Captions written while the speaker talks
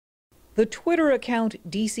The Twitter account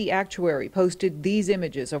DC Actuary posted these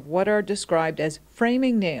images of what are described as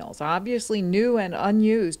framing nails, obviously new and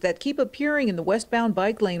unused, that keep appearing in the westbound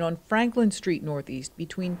bike lane on Franklin Street Northeast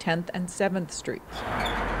between 10th and 7th Streets.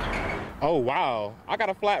 Oh, wow. I got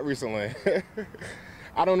a flat recently.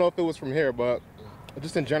 I don't know if it was from here, but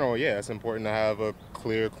just in general, yeah, it's important to have a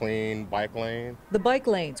clear, clean bike lane. The bike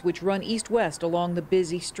lanes, which run east-west along the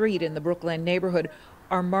busy street in the Brookland neighborhood,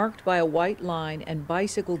 are marked by a white line and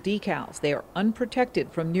bicycle decals. They are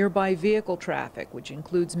unprotected from nearby vehicle traffic, which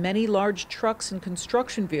includes many large trucks and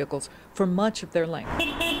construction vehicles for much of their length.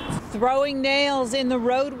 Throwing nails in the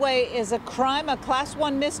roadway is a crime, a Class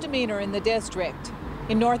 1 misdemeanor in the district.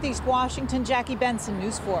 In Northeast Washington, Jackie Benson,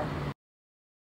 News 4.